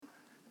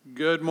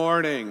Good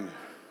morning.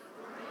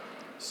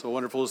 So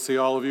wonderful to see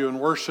all of you in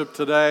worship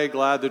today.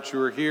 Glad that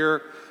you are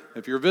here.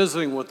 If you're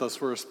visiting with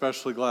us, we're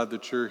especially glad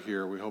that you're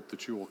here. We hope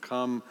that you will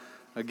come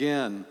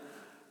again.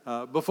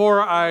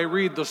 Before I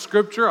read the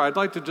scripture, I'd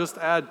like to just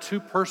add two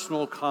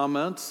personal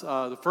comments.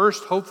 The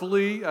first,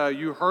 hopefully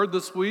you heard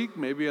this week,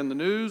 maybe in the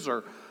news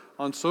or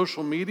on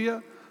social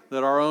media,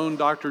 that our own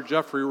Dr.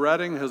 Jeffrey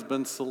Redding has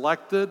been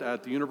selected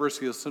at the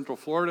University of Central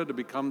Florida to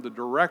become the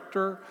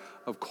Director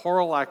of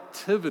Choral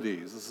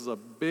Activities. This is a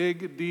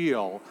big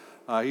deal.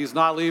 He's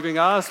not leaving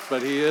us,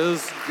 but he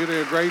is doing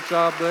a great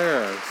job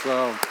there.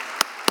 So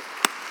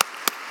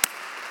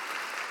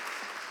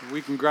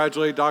we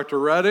congratulate Dr.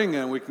 Redding,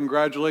 and we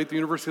congratulate the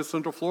University of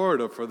Central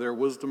Florida for their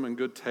wisdom and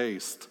good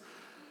taste.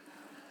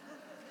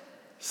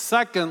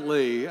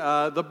 Secondly,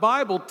 the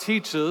Bible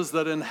teaches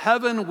that in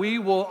heaven we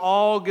will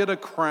all get a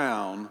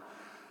crown.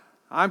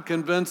 I'm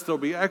convinced there'll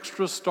be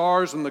extra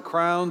stars in the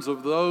crowns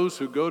of those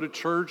who go to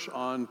church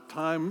on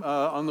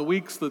the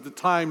weeks that the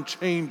time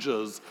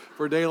changes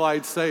for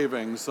daylight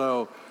saving.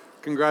 So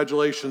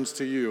congratulations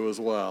to you as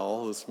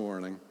well this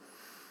morning.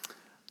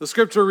 The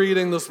scripture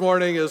reading this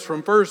morning is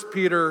from 1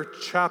 Peter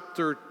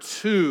chapter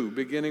 2,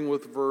 beginning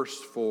with verse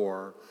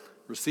 4.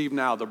 Receive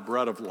now the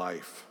bread of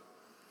life.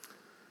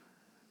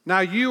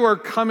 Now you are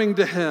coming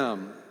to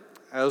him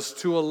as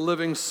to a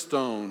living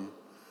stone.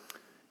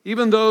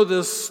 Even though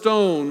this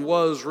stone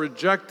was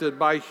rejected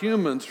by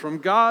humans, from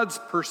God's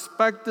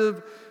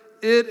perspective,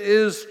 it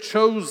is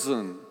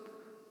chosen,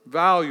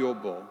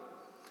 valuable.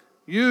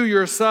 You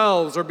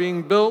yourselves are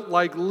being built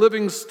like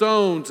living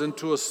stones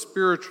into a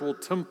spiritual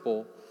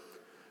temple.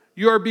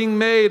 You are being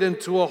made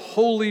into a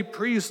holy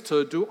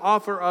priesthood to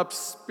offer up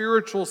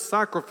spiritual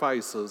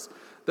sacrifices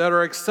that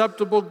are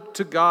acceptable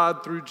to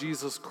God through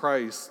Jesus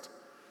Christ.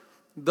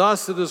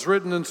 Thus it is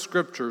written in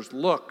Scriptures,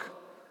 "Look,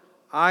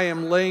 I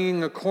am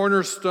laying a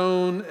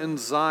cornerstone in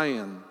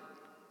Zion,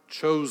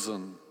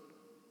 chosen,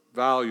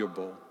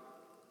 valuable.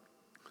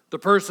 The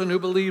person who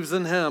believes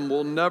in him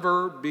will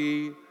never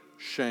be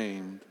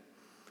shamed."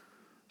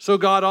 So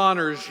God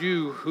honors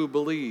you who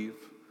believe.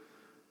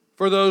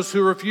 For those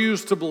who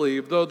refuse to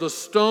believe, though the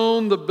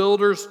stone the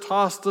builders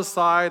tossed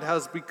aside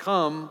has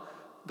become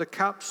the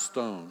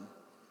capstone.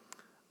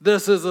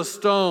 This is a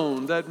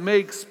stone that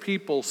makes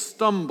people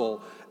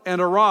stumble, and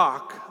a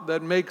rock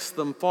that makes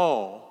them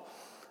fall.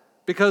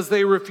 Because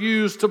they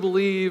refuse to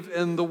believe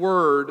in the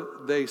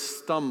word, they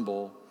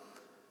stumble.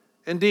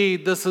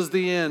 Indeed, this is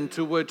the end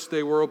to which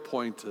they were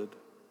appointed.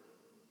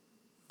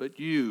 But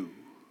you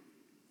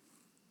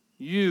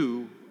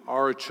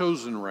are a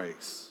chosen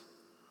race,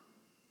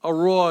 a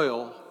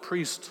royal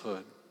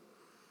priesthood,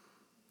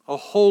 a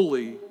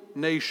holy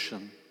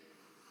nation,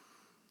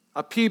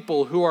 a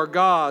people who are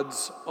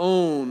God's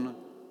own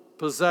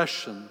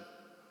possession.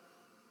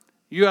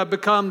 You have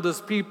become this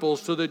people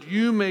so that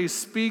you may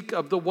speak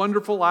of the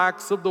wonderful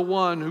acts of the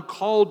one who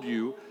called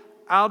you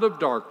out of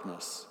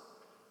darkness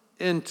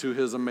into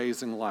his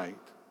amazing light.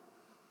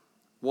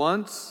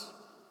 Once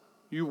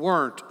you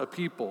weren't a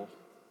people,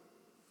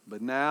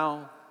 but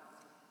now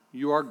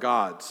you are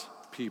God's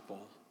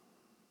people.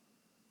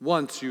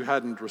 Once you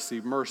hadn't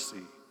received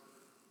mercy,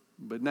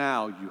 but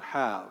now you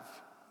have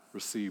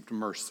received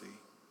mercy.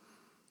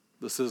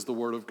 This is the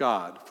word of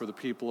God for the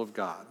people of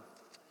God.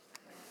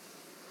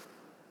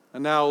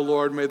 And now,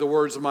 Lord, may the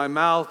words of my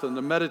mouth and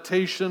the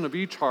meditation of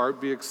each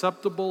heart be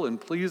acceptable and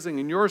pleasing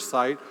in your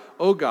sight,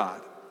 O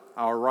God,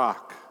 our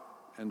rock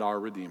and our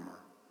Redeemer.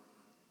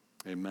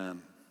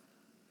 Amen.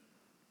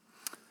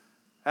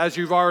 As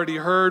you've already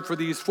heard, for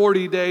these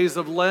 40 days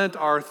of Lent,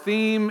 our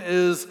theme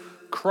is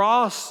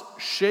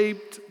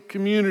cross-shaped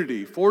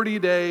community, 40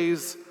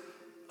 days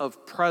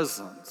of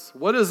presence.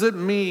 What does it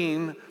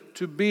mean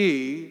to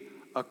be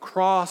a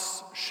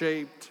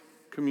cross-shaped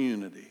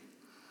community?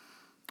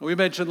 We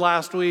mentioned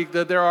last week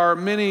that there are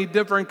many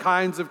different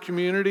kinds of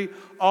community.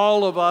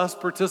 All of us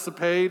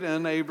participate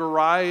in a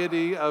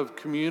variety of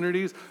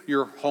communities.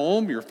 Your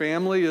home, your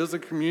family is a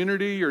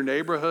community. Your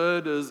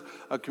neighborhood is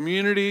a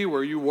community.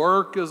 Where you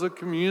work is a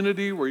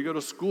community. Where you go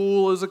to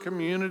school is a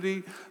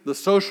community. The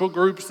social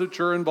groups that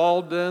you're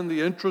involved in,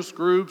 the interest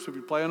groups, if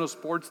you play on a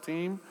sports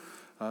team.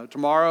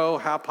 Tomorrow,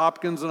 Hap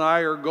Hopkins and I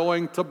are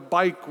going to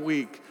Bike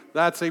Week.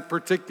 That's a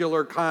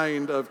particular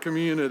kind of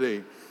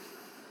community.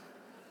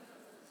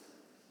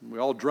 We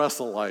all dress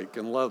alike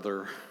in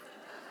leather.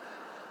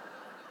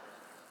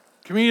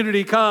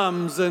 Community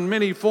comes in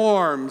many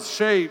forms,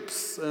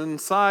 shapes, and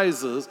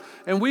sizes,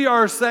 and we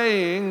are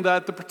saying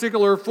that the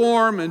particular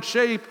form and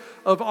shape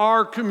of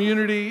our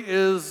community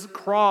is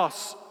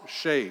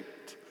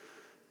cross-shaped.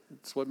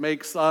 It's what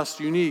makes us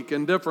unique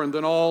and different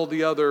than all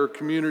the other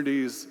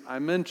communities I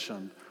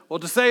mentioned. Well,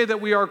 to say that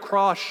we are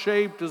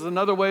cross-shaped is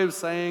another way of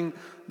saying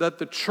that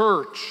the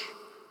church,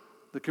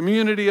 the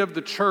community of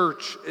the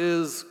church,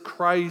 is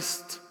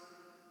Christ-centered.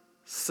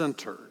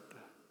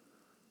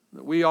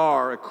 That we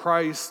are a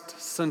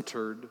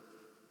Christ-centered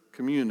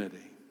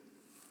community.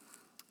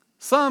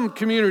 Some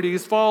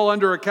communities fall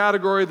under a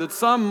category that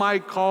some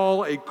might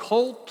call a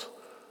cult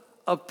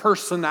of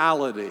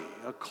personality,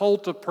 a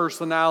cult of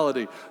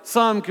personality.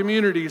 Some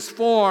communities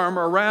form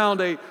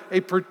around a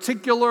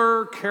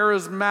particular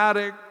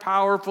charismatic,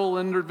 powerful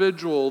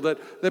individual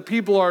that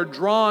people are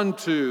drawn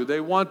to.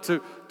 They want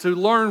to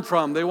learn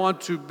from. They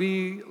want to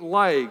be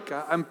like.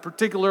 I'm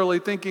particularly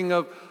thinking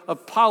of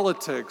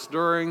politics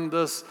during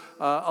this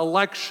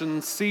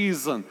election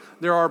season.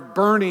 There are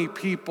Bernie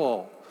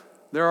people.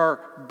 There are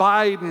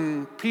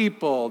Biden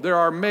people. There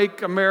are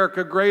Make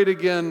America Great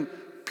Again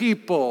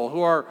people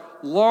who are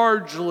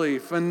largely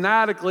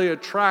fanatically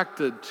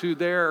attracted to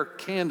their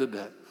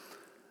candidate.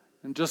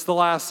 In just the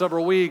last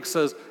several weeks,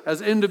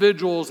 as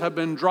individuals have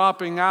been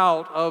dropping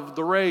out of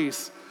the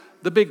race,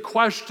 the big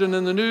question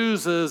in the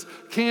news is,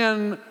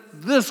 can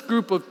this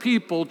group of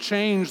people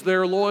change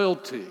their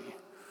loyalty?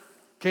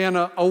 Can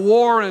a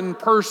Warren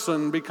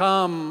person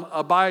become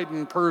a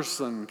Biden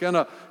person? Can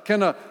a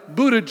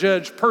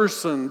Buttigieg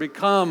person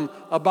become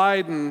a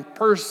Biden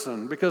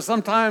person? Because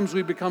sometimes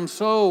we become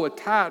so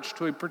attached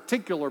to a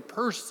particular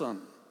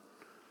person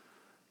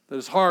that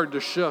it's hard to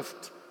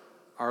shift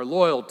our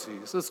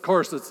loyalties. Of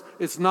course,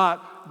 it's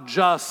not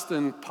just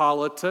in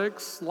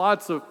politics.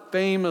 Lots of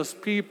famous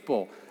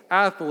people,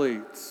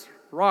 athletes,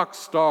 rock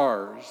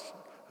stars,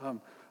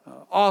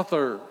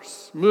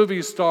 authors,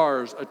 movie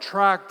stars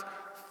attract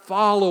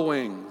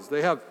followings.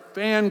 They have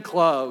fan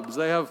clubs.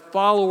 They have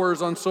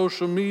followers on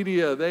social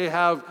media. They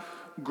have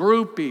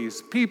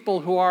groupies,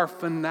 people who are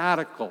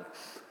fanatical.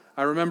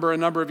 I remember a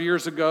number of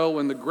years ago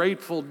when the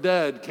Grateful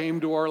Dead came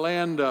to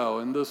Orlando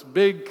and this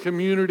big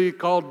community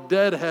called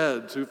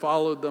Deadheads who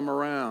followed them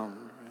around.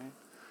 Right?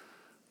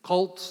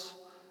 Cults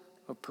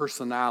of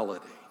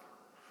personality,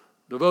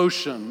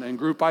 devotion and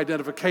group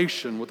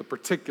identification with a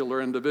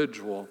particular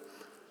individual.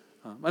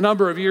 A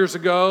number of years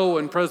ago,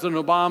 when President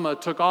Obama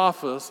took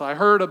office, I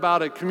heard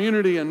about a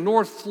community in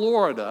North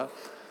Florida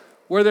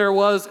where there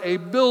was a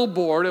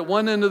billboard at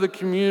one end of the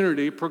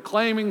community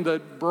proclaiming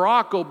that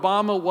Barack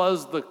Obama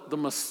was the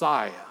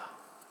Messiah.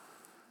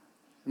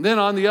 And then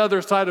on the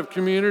other side of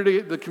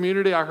the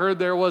community, I heard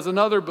there was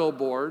another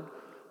billboard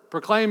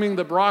proclaiming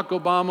that Barack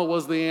Obama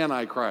was the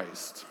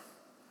Antichrist.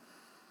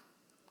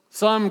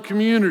 Some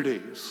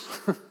communities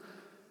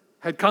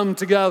had come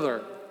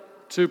together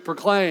to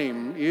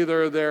proclaim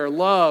either their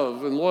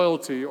love and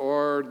loyalty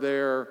or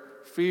their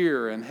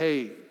fear and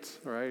hate,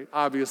 right?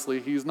 Obviously,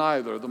 he's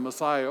neither the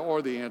Messiah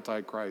or the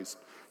Antichrist.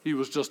 He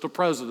was just a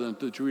president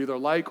that you either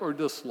like or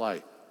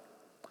dislike.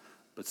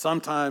 But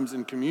sometimes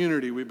in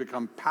community, we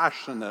become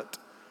passionate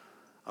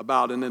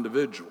about an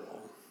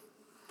individual.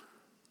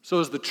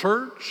 So is the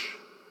church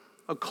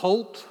a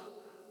cult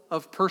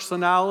of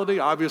personality?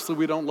 Obviously,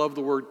 we don't love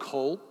the word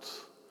cult.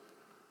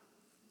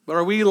 But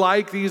are we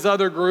like these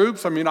other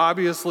groups? I mean,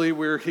 obviously,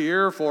 we're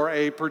here for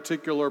a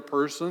particular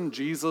person,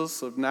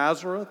 Jesus of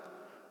Nazareth,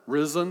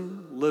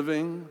 risen,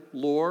 living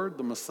Lord,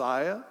 the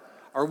Messiah.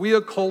 Are we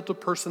a cult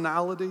of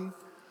personality?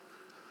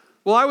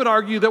 Well, I would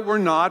argue that we're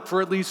not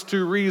for at least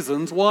two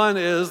reasons. One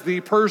is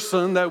the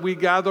person that we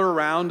gather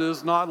around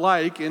is not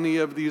like any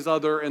of these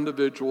other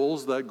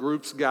individuals that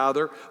groups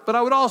gather. But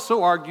I would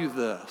also argue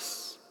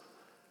this.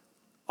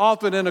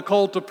 Often in a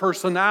cult of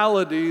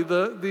personality,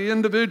 the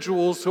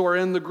individuals who are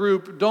in the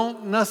group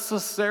don't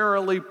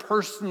necessarily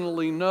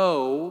personally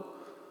know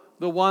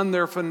the one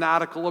they're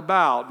fanatical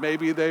about.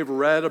 Maybe they've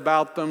read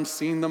about them,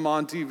 seen them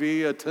on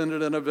TV,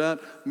 attended an event.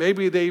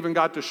 Maybe they even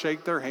got to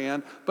shake their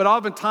hand. But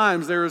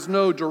oftentimes there is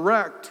no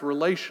direct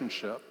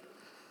relationship.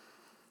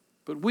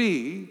 But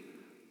we,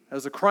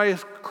 as a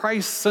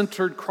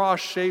Christ-centered,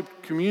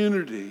 cross-shaped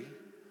community,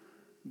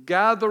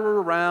 gather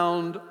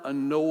around a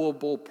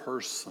knowable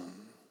person.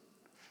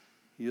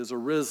 He is a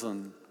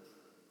risen,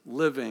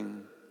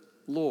 living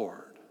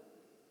Lord.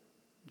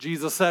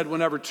 Jesus said,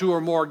 whenever two or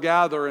more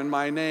gather in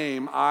my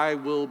name, I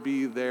will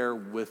be there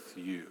with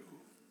you.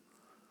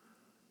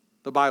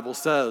 The Bible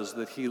says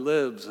that he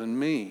lives in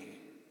me,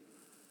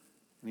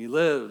 and he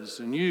lives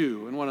in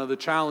you. And one of the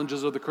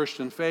challenges of the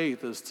Christian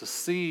faith is to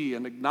see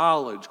and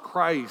acknowledge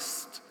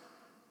Christ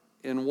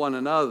in one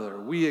another.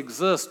 We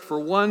exist for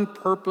one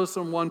purpose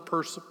and one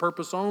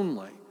purpose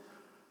only.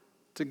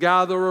 To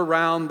gather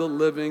around the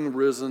living,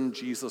 risen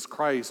Jesus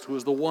Christ, who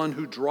is the one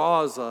who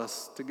draws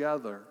us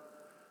together.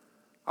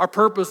 Our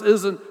purpose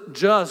isn't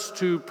just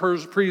to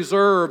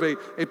preserve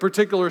a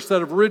particular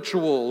set of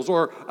rituals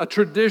or a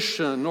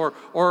tradition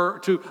or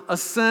to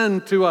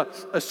ascend to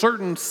a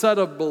certain set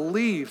of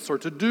beliefs or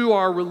to do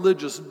our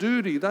religious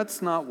duty.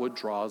 That's not what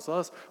draws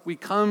us. We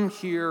come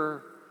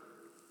here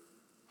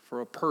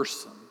for a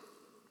person,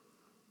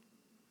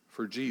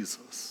 for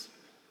Jesus.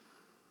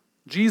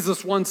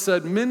 Jesus once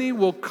said, many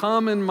will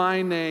come in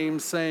my name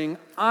saying,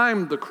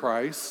 I'm the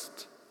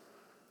Christ,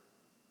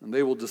 and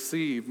they will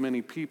deceive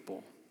many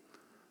people.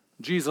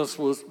 Jesus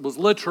was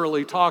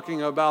literally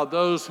talking about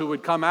those who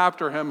would come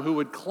after him who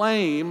would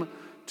claim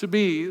to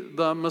be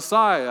the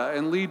Messiah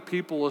and lead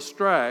people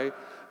astray.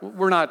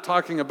 We're not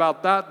talking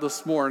about that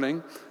this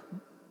morning,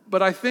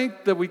 but I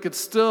think that we could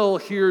still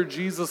hear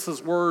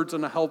Jesus' words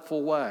in a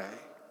helpful way.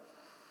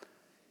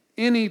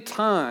 any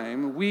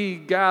time we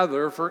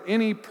gather for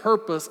any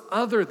purpose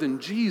other than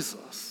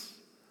Jesus,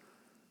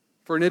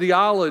 for an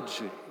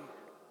ideology,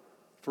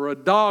 for a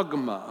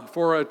dogma,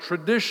 for a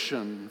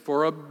tradition,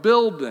 for a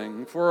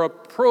building, for a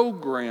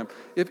program,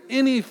 if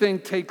anything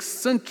takes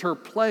center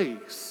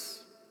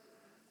place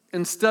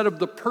instead of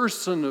the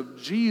person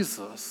of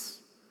Jesus,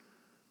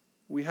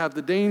 we have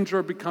the danger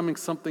of becoming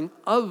something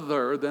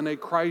other than a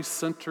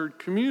Christ-centered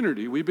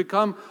community. We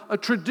become a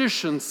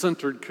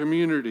tradition-centered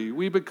community.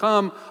 We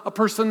become a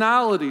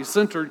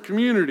personality-centered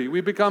community.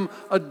 We become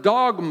a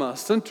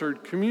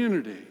dogma-centered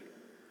community.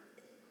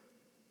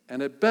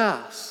 And at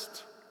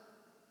best,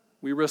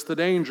 we risk the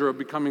danger of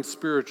becoming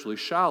spiritually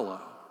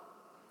shallow.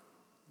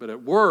 But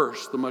at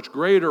worst, the much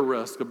greater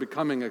risk of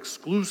becoming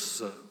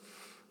exclusive,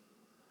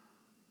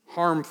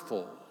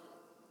 harmful,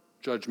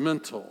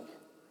 judgmental,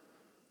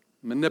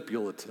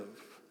 manipulative,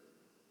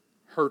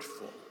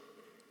 hurtful.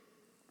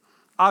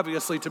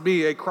 Obviously, to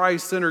be a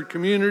Christ-centered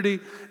community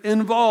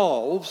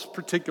involves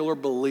particular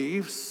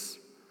beliefs,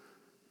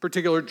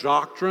 particular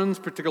doctrines,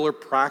 particular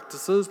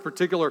practices,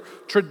 particular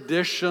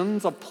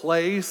traditions, a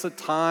place, a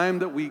time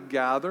that we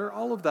gather.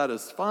 All of that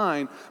is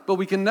fine, but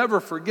we can never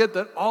forget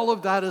that all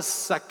of that is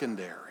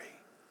secondary,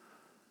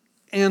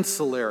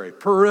 ancillary,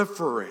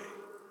 periphery,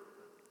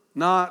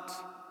 not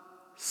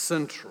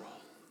central.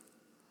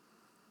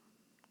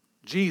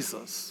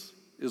 Jesus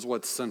is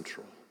what's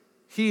central.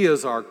 He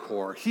is our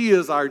core. He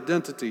is our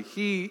identity.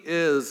 He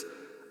is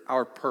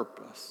our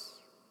purpose.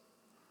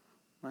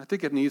 I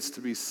think it needs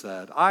to be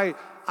said. I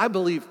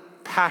believe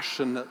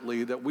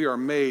passionately that we are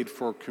made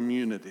for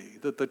community,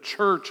 that the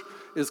church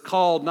is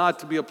called not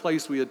to be a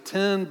place we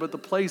attend, but the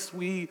place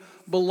we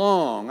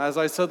belong. As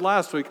I said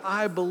last week,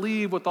 I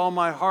believe with all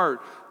my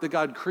heart that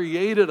God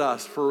created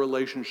us for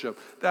relationship,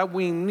 that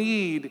we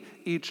need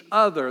each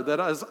other, that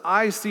as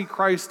I see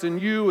Christ in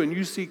you and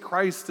you see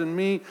Christ in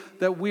me,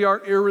 that we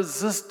are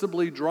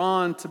irresistibly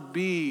drawn to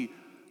be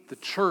the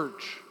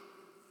church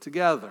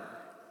together.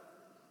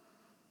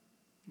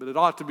 But it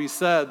ought to be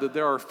said that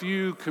there are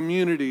few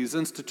communities,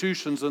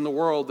 institutions in the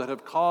world that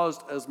have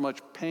caused as much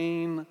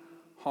pain,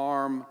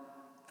 harm,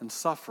 and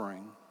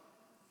suffering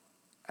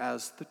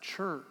as the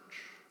church.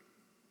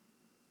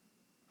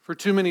 For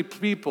too many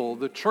people,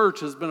 the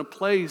church has been a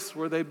place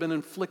where they've been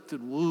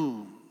inflicted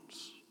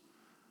wounds,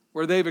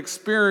 where they've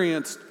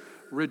experienced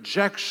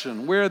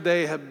rejection, where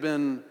they have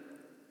been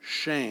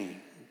shamed,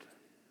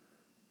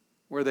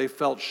 where they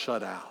felt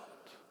shut out.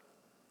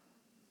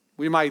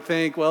 We might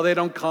think, well, they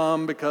don't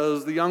come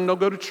because the young don't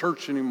go to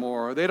church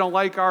anymore, or they don't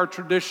like our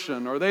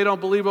tradition, or they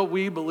don't believe what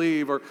we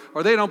believe, or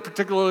they don't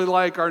particularly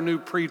like our new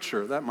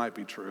preacher. That might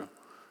be true.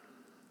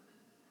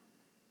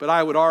 But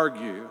I would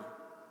argue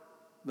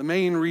the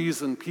main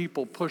reason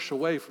people push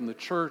away from the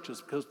church is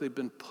because they've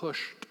been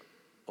pushed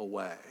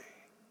away.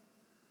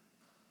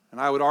 And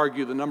I would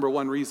argue the number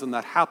one reason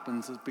that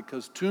happens is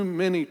because too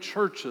many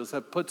churches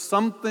have put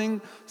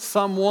something,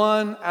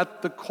 someone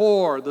at the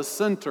core, the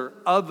center,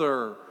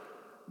 other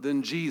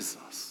than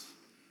Jesus,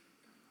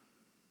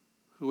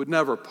 who would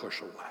never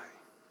push away.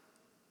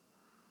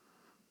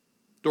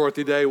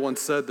 Dorothy Day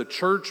once said, "The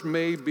church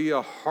may be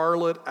a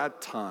harlot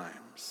at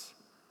times,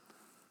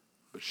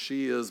 but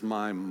she is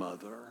my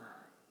mother."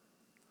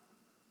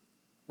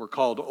 We're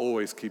called to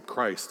always keep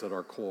Christ at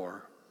our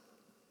core.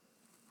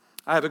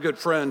 I have a good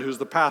friend who's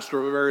the pastor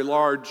of a very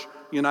large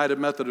United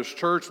Methodist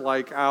church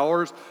like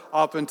ours.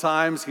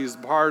 Oftentimes he's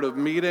part of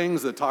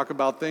meetings that talk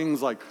about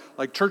things like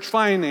church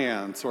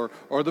finance or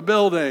the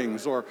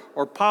buildings or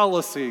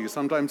policy.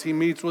 Sometimes he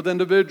meets with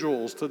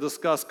individuals to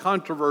discuss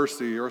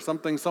controversy or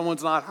something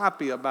someone's not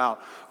happy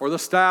about, or the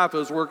staff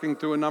is working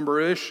through a number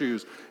of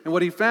issues. And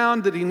what he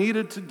found that he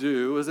needed to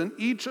do is in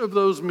each of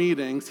those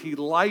meetings, he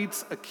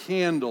lights a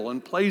candle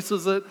and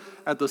places it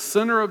at the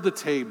center of the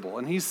table.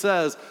 And he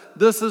says,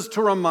 this is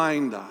to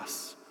remind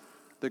us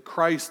that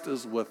Christ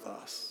is with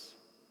us,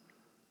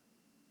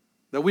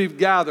 that we've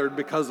gathered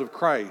because of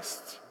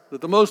Christ, that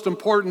the most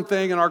important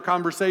thing in our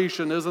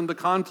conversation isn't the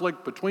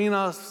conflict between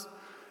us,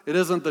 it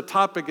isn't the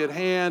topic at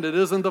hand, it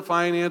isn't the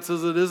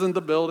finances, it isn't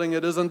the building,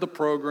 it isn't the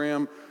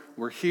program.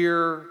 We're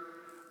here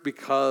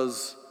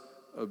because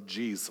of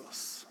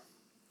Jesus.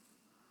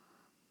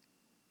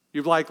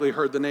 You've likely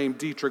heard the name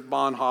Dietrich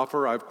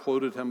Bonhoeffer. I've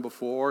quoted him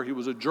before. He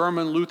was a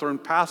German Lutheran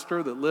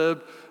pastor that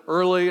lived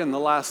early in the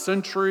last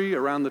century,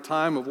 around the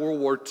time of World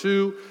War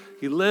II.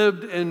 He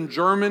lived in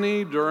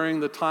Germany during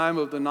the time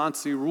of the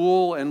Nazi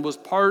rule and was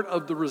part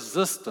of the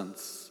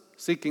resistance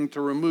seeking to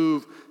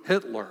remove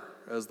Hitler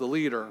as the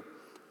leader.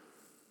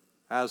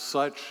 As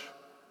such,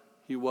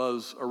 he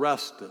was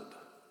arrested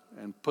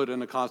and put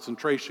in a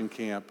concentration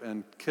camp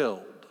and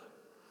killed.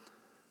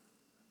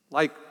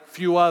 Like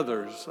few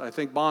others, I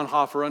think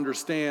Bonhoeffer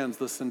understands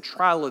the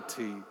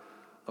centrality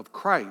of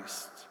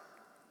Christ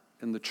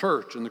in the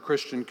church, in the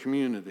Christian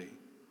community.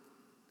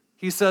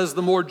 He says,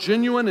 the more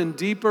genuine and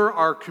deeper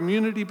our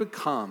community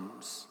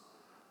becomes,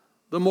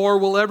 the more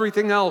will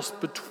everything else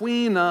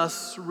between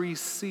us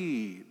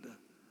recede.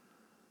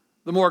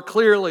 the more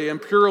clearly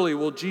and purely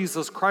will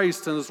Jesus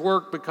Christ and his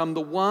work become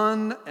the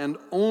one and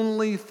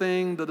only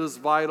thing that is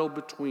vital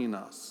between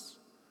us.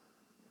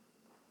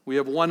 We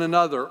have one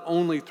another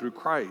only through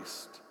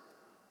Christ,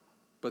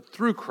 but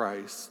through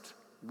Christ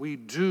we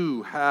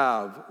do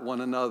have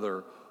one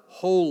another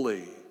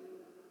wholly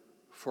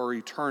for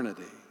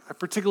eternity. I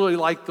particularly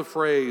like the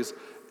phrase,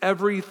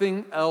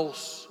 everything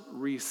else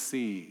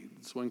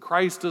recedes. When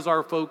Christ is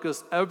our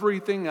focus,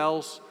 everything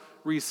else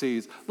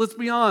recedes. Let's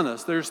be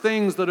honest, there's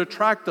things that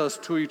attract us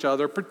to each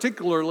other,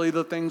 particularly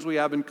the things we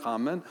have in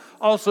common.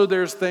 Also,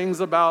 there's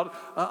things about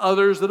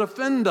others that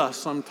offend us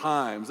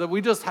sometimes, that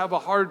we just have a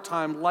hard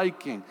time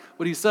liking.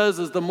 What he says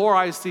is, the more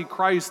I see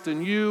Christ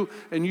in you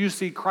and you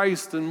see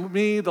Christ in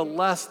me, the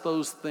less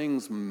those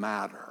things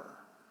matter.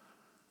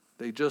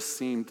 They just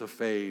seem to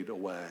fade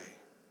away.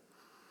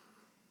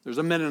 There's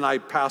a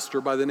Mennonite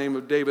pastor by the name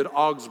of David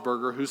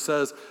Augsburger who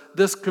says,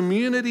 this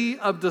community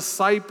of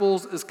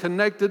disciples is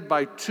connected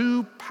by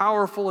two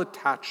powerful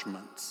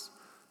attachments.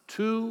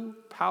 Two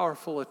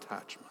powerful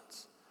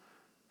attachments.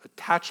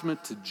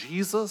 Attachment to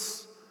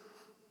Jesus,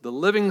 the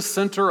living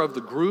center of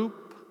the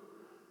group,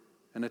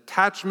 and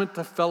attachment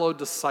to fellow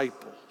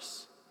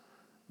disciples.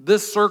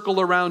 This circle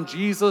around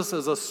Jesus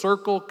is a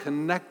circle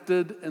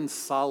connected in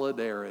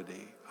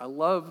solidarity. I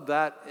love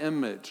that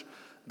image.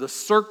 The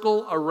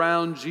circle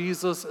around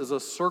Jesus is a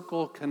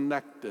circle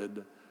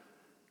connected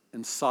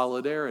in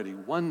solidarity,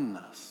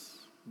 oneness,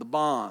 the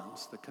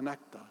bonds that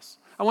connect us.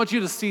 I want you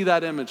to see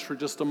that image for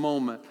just a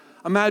moment.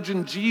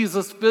 Imagine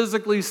Jesus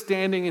physically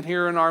standing in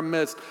here in our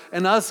midst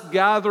and us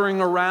gathering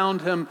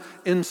around him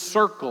in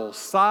circles,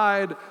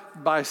 side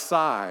by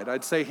side.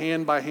 I'd say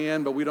hand by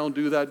hand, but we don't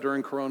do that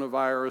during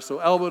coronavirus, so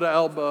elbow to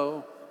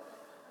elbow.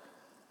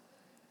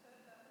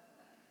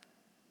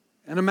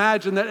 And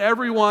imagine that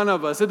every one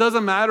of us, it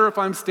doesn't matter if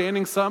I'm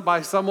standing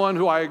by someone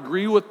who I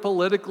agree with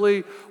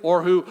politically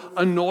or who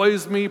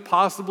annoys me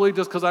possibly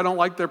just because I don't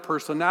like their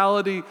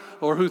personality,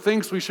 or who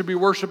thinks we should be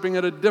worshiping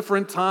at a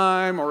different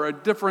time or a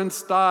different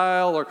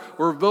style, or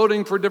we're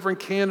voting for different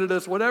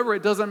candidates, whatever,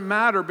 it doesn't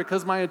matter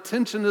because my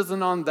attention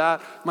isn't on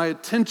that. My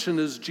attention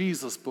is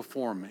Jesus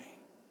before me.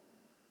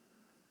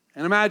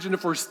 And imagine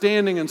if we're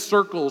standing in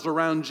circles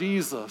around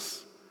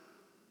Jesus.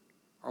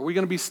 Are we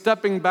going to be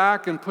stepping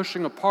back and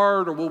pushing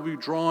apart, or will we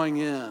be drawing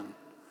in?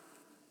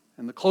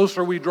 And the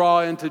closer we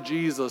draw into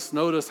Jesus,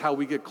 notice how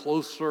we get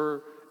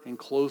closer and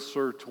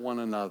closer to one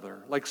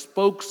another. Like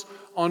spokes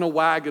on a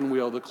wagon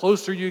wheel, the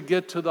closer you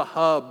get to the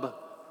hub,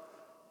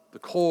 the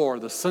core,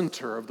 the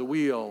center of the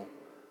wheel,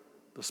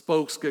 the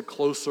spokes get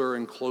closer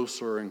and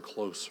closer and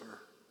closer.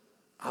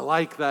 I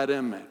like that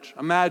image.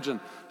 Imagine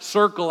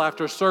circle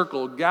after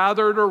circle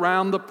gathered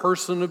around the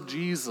person of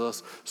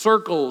Jesus.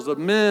 Circles of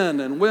men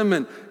and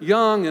women,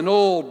 young and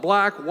old,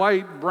 black,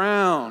 white,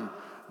 brown,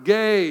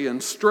 gay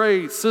and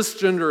straight,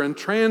 cisgender and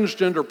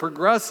transgender,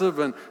 progressive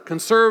and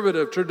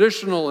conservative,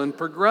 traditional and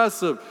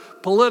progressive,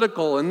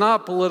 political and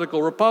not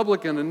political,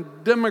 Republican and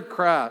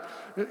Democrat,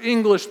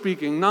 English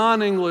speaking,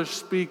 non-English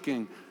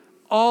speaking,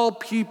 all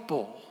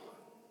people,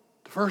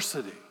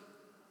 diversity.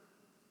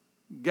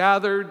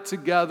 Gathered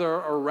together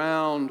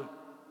around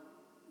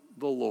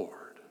the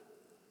Lord.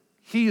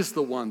 He's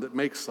the one that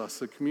makes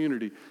us a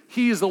community.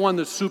 He's the one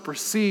that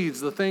supersedes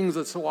the things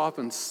that so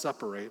often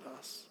separate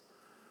us.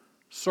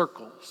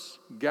 Circles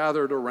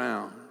gathered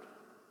around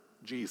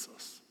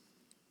Jesus.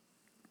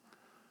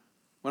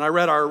 When I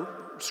read our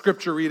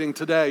scripture reading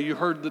today, you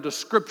heard the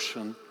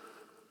description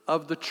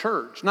of the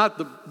church. Not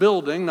the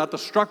building, not the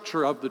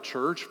structure of the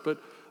church, but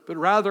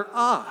rather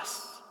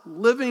us,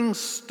 living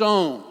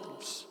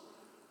stones,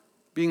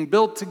 being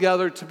built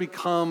together to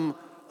become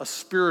a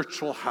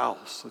spiritual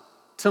house, a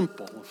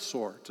temple of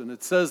sorts. And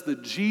it says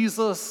that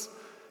Jesus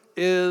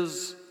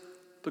is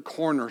the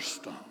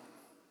cornerstone.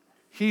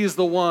 He's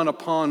the one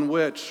upon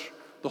which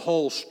the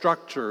whole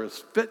structure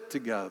is fit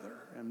together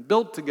and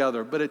built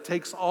together. But it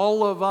takes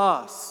all of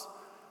us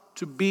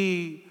to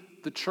be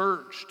the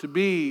church, to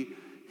be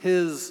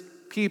his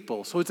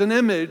people. So it's an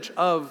image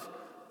of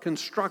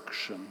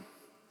construction.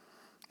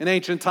 In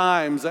ancient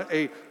times,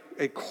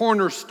 a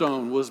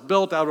cornerstone was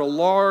built out of a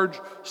large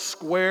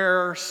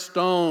square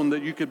stone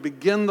that you could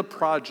begin the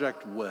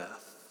project with.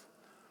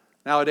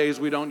 Nowadays,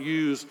 we don't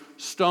use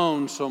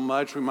stone so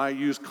much. We might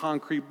use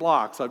concrete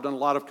blocks. I've done a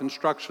lot of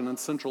construction in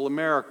Central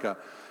America.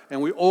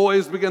 And we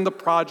always begin the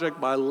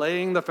project by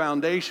laying the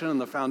foundation,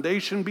 and the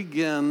foundation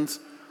begins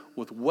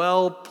with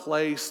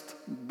well-placed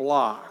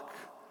block,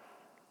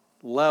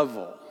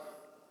 level,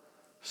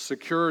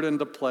 secured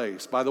into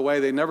place. By the way,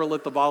 they never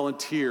let the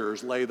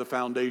volunteers lay the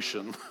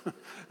foundation.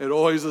 It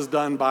always is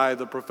done by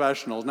the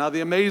professionals. Now, the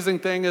amazing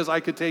thing is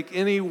I could take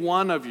any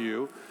one of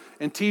you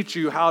and teach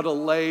you how to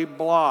lay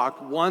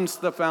block once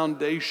the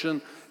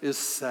foundation is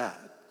set.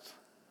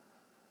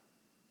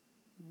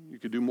 You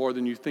could do more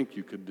than you think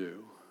you could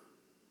do.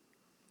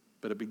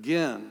 But it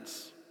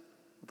begins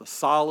with a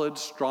solid,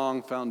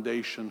 strong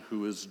foundation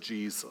who is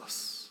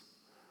Jesus.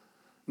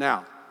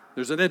 Now,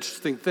 there's an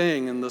interesting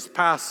thing in this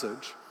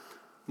passage.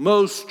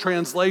 Most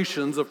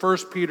translations of 1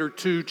 Peter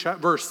 2,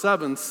 verse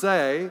 7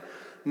 say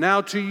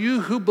Now to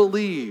you who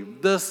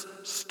believe, this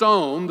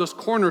stone, this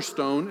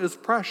cornerstone, is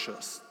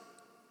precious.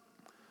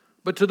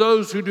 But to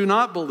those who do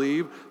not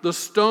believe, the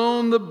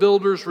stone the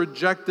builders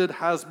rejected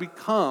has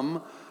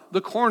become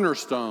the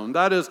cornerstone.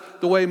 That is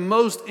the way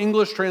most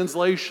English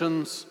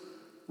translations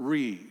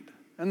read.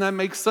 And that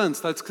makes sense.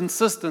 That's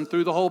consistent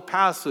through the whole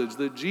passage,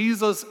 that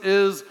Jesus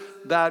is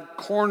that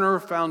corner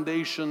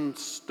foundation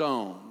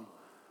stone.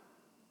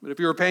 But if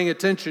you were paying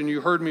attention,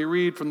 you heard me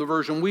read from the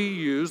version we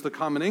use, the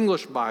Common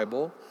English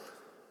Bible.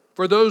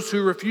 For those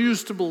who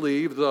refuse to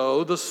believe,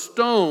 though, the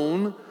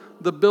stone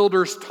the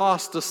builders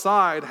tossed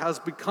aside has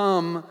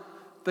become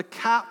the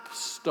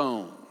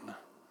capstone.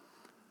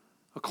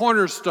 A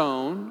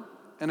cornerstone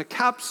and a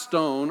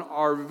capstone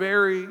are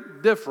very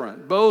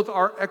different. Both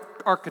are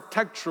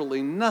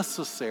architecturally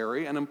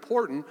necessary and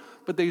important,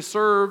 but they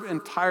serve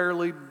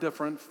entirely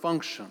different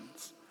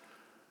functions.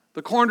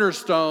 The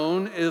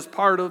cornerstone is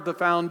part of the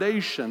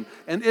foundation,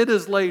 and it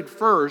is laid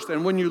first.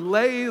 And when you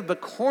lay the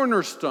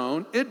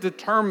cornerstone, it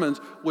determines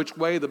which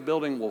way the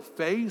building will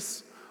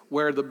face,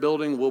 where the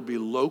building will be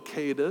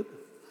located.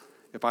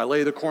 If I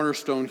lay the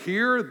cornerstone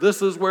here,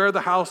 this is where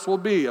the house will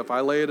be. If I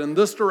lay it in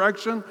this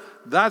direction,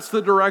 that's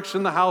the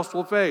direction the house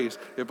will face.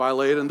 If I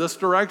lay it in this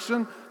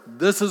direction,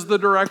 this is the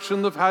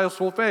direction the house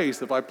will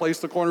face. If I place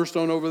the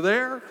cornerstone over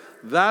there,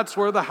 that's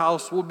where the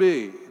house will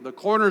be. The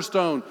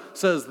cornerstone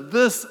says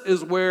this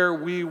is where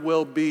we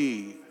will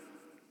be.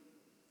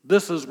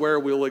 This is where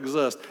we'll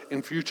exist.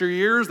 In future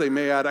years, they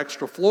may add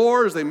extra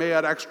floors, they may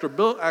add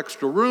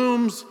extra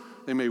rooms,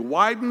 they may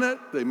widen it,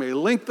 they may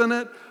lengthen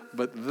it,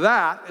 but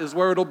that is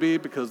where it'll be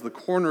because the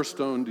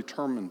cornerstone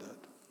determined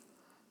it.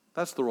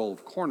 That's the role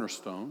of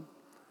cornerstone.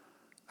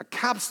 A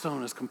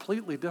capstone is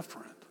completely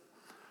different.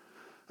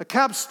 A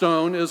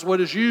capstone is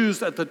what is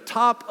used at the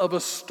top of a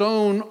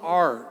stone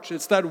arch.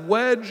 It's that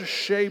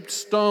wedge-shaped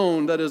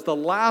stone that is the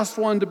last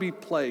one to be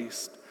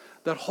placed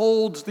that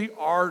holds the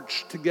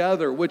arch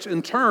together, which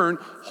in turn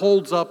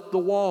holds up the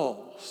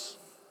walls.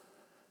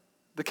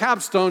 The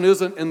capstone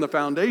isn't in the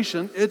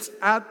foundation, it's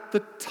at the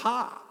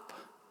top.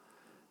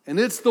 And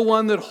it's the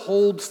one that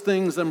holds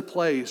things in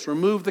place.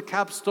 Remove the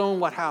capstone,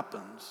 what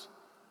happens?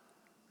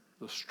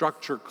 The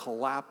structure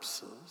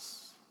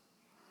collapses.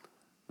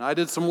 Now, I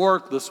did some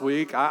work this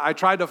week. I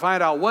tried to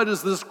find out, what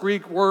does this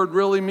Greek word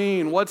really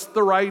mean? What's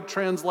the right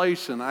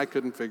translation? I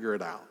couldn't figure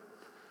it out.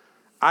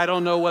 I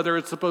don't know whether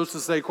it's supposed to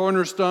say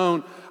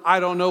cornerstone. I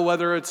don't know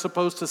whether it's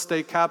supposed to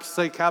say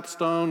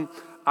capstone.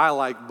 I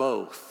like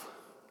both.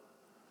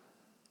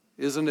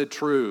 Isn't it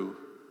true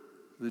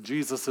that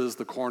Jesus is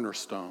the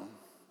cornerstone?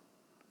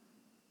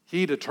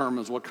 He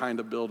determines what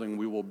kind of building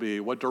we will be,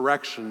 what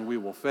direction we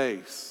will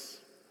face.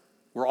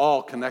 We're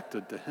all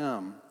connected to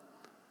him.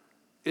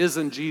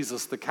 Isn't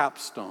Jesus the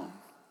capstone?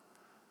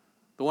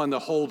 The one that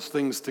holds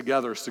things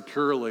together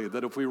securely,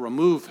 that if we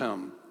remove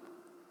him,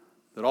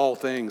 that all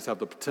things have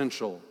the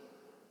potential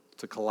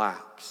to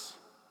collapse.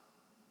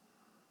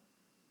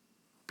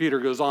 Peter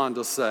goes on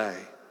to say,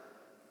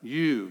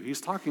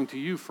 he's talking to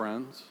you,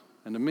 friends,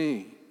 and to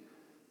me,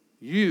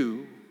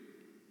 you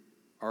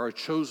are a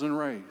chosen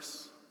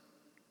race.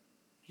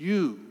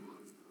 You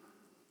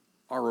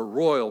are a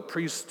royal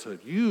priesthood.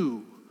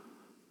 You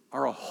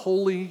are a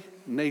holy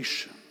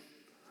nation,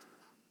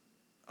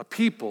 a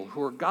people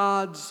who are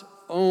God's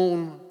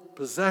own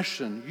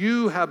possession.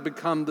 You have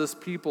become this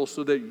people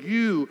so that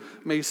you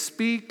may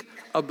speak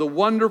of the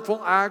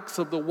wonderful acts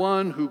of the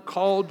one who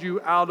called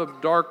you out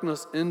of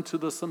darkness into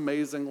this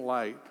amazing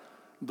light,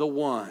 the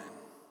one,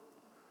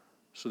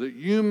 so that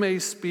you may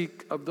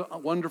speak of the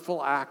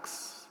wonderful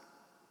acts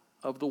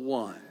of the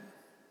one.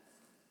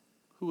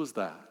 Who is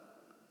that?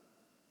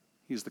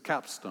 He's the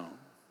capstone.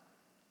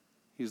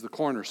 He's the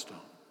cornerstone.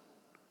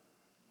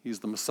 He's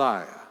the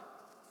Messiah.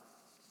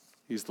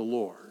 He's the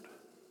Lord.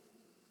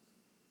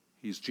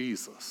 He's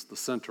Jesus, the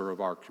center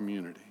of our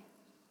community.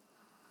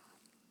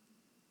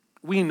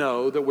 We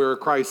know that we're a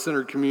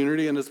Christ-centered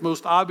community, and it's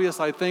most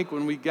obvious, I think,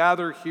 when we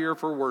gather here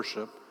for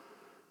worship.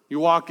 You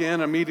walk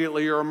in,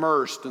 immediately you're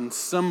immersed in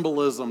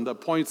symbolism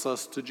that points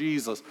us to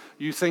Jesus.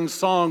 You sing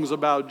songs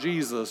about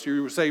Jesus.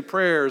 You say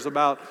prayers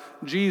about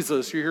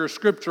Jesus. You hear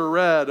scripture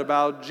read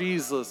about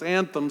Jesus,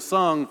 anthems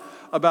sung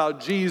about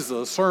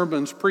Jesus,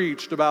 sermons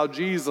preached about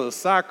Jesus,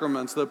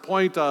 sacraments that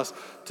point us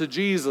to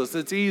Jesus.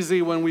 It's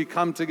easy when we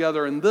come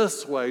together in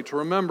this way to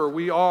remember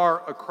we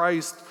are a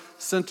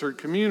Christ-centered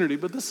community,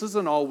 but this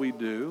isn't all we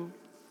do.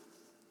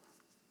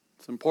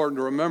 It's important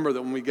to remember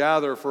that when we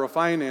gather for a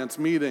finance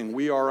meeting,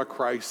 we are a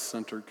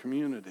Christ-centered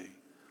community.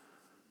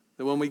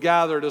 That when we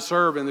gather to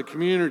serve in the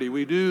community,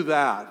 we do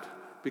that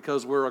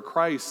because we're a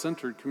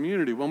Christ-centered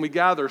community. When we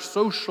gather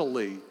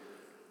socially,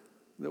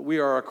 that we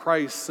are a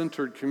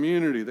Christ-centered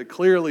community. That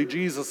clearly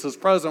Jesus is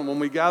present when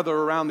we gather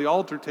around the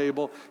altar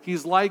table.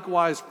 He's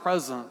likewise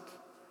present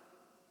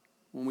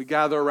when we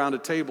gather around a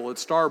table at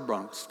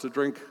Starbucks to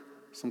drink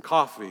some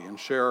coffee and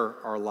share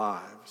our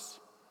lives.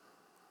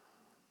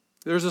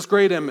 There's this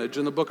great image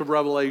in the book of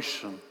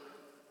Revelation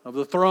of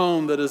the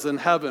throne that is in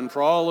heaven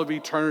for all of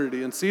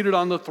eternity, and seated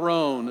on the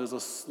throne is a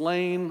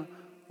slain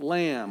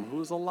lamb who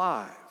is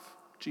alive.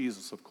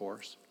 Jesus, of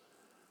course.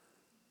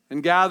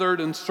 And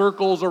gathered in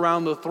circles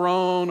around the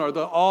throne are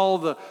all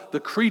the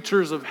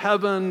creatures of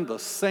heaven, the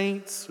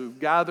saints who've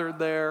gathered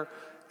there,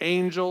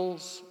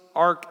 angels,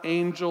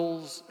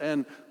 archangels,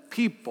 and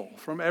people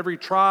from every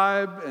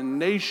tribe and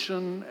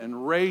nation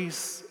and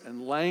race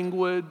and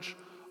language,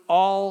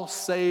 all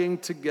saying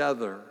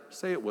together,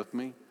 say it with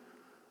me,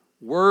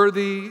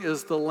 "Worthy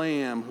is the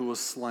Lamb who was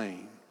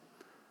slain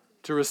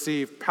to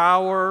receive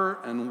power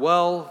and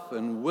wealth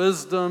and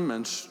wisdom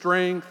and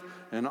strength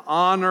and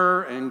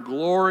honor and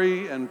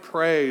glory and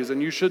praise."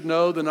 And you should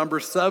know the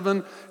number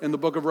 7 in the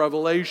book of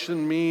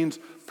Revelation means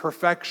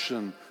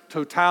perfection,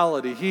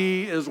 totality.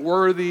 He is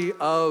worthy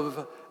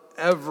of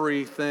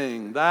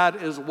everything.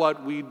 That is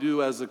what we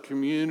do as a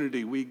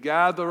community. We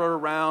gather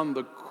around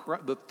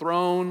the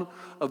throne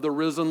of the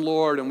risen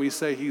Lord and we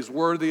say He's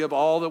worthy of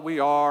all that we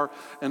are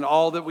and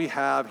all that we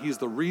have. He's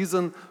the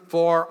reason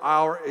for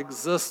our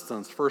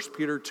existence. 1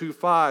 Peter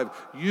 2:5,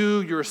 you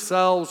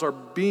yourselves are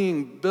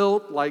being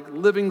built like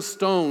living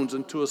stones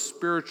into a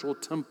spiritual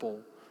temple.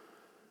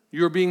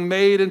 You're being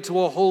made into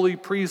a holy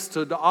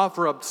priesthood to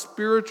offer up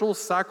spiritual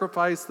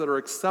sacrifice that are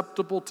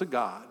acceptable to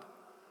God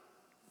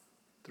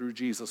through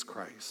Jesus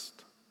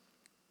Christ.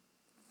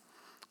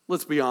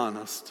 Let's be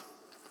honest.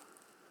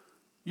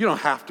 You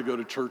don't have to go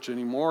to church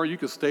anymore. You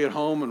can stay at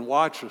home and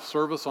watch a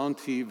service on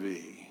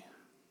TV.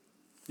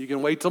 You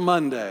can wait till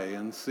Monday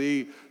and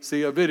see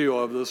a video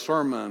of the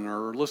sermon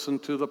or listen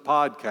to the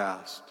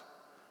podcast.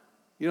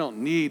 You don't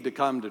need to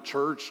come to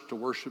church to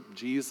worship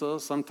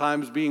Jesus.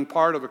 Sometimes being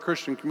part of a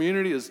Christian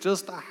community is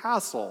just a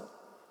hassle.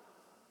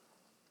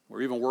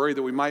 We're even worried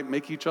that we might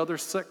make each other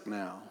sick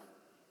now.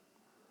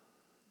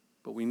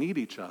 But we need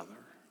each other.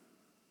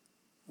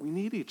 We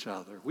need each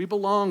other. We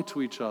belong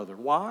to each other.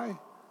 Why?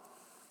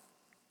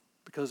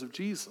 Because of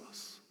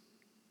Jesus.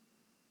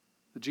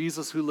 The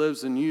Jesus who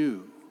lives in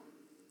you.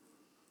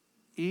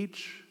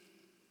 Each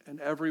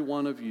and every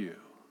one of you.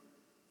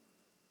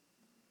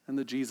 And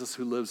the Jesus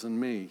who lives in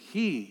me.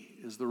 He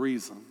is the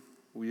reason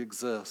we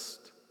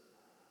exist.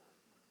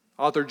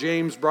 Author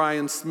James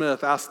Bryan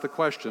Smith asked the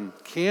question,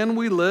 can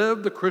we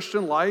live the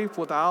Christian life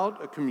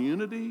without a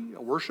community,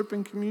 a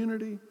worshiping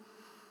community?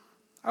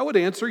 I would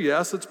answer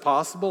yes, it's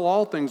possible.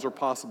 All things are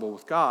possible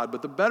with God.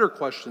 But the better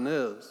question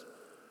is,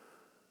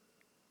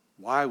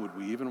 why would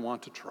we even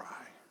want to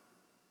try?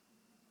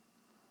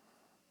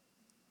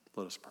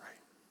 Let us pray.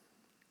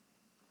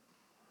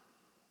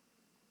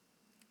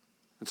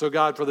 And so,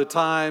 God, for the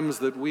times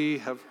that we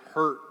have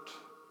hurt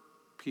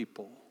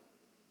people,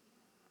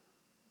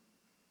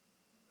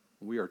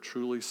 we are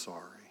truly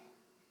sorry.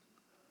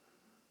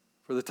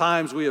 For the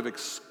times we have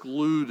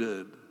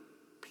excluded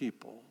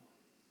people,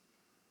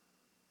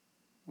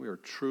 we are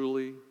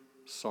truly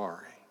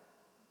sorry.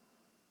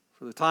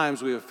 For the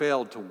times we have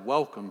failed to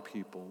welcome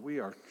people, we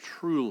are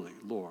truly,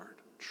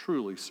 Lord,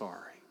 truly sorry.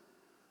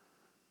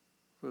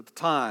 For the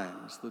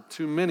times, the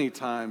too many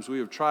times we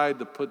have tried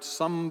to put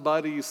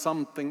somebody,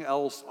 something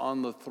else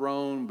on the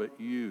throne but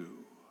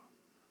you,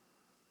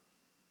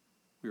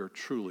 we are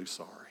truly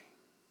sorry.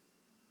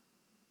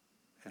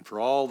 And for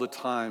all the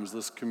times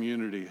this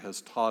community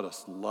has taught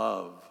us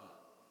love,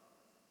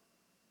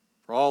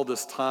 for all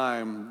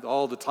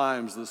the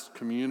times this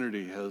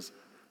community has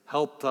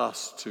helped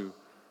us to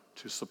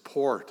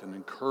support and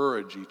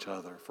encourage each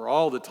other, for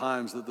all the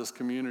times that this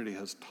community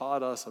has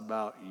taught us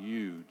about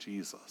you,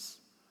 Jesus.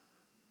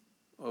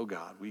 Oh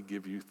God, we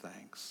give you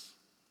thanks.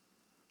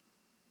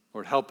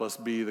 Lord, help us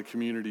be the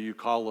community you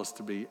call us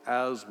to be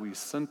as we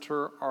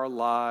center our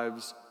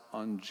lives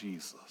on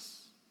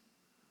Jesus.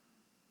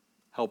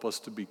 Help us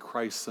to be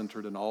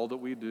Christ-centered in all that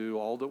we do,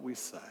 all that we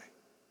say.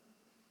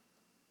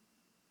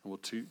 And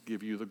we'll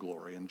give you the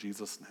glory. In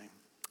Jesus' name,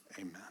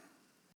 amen.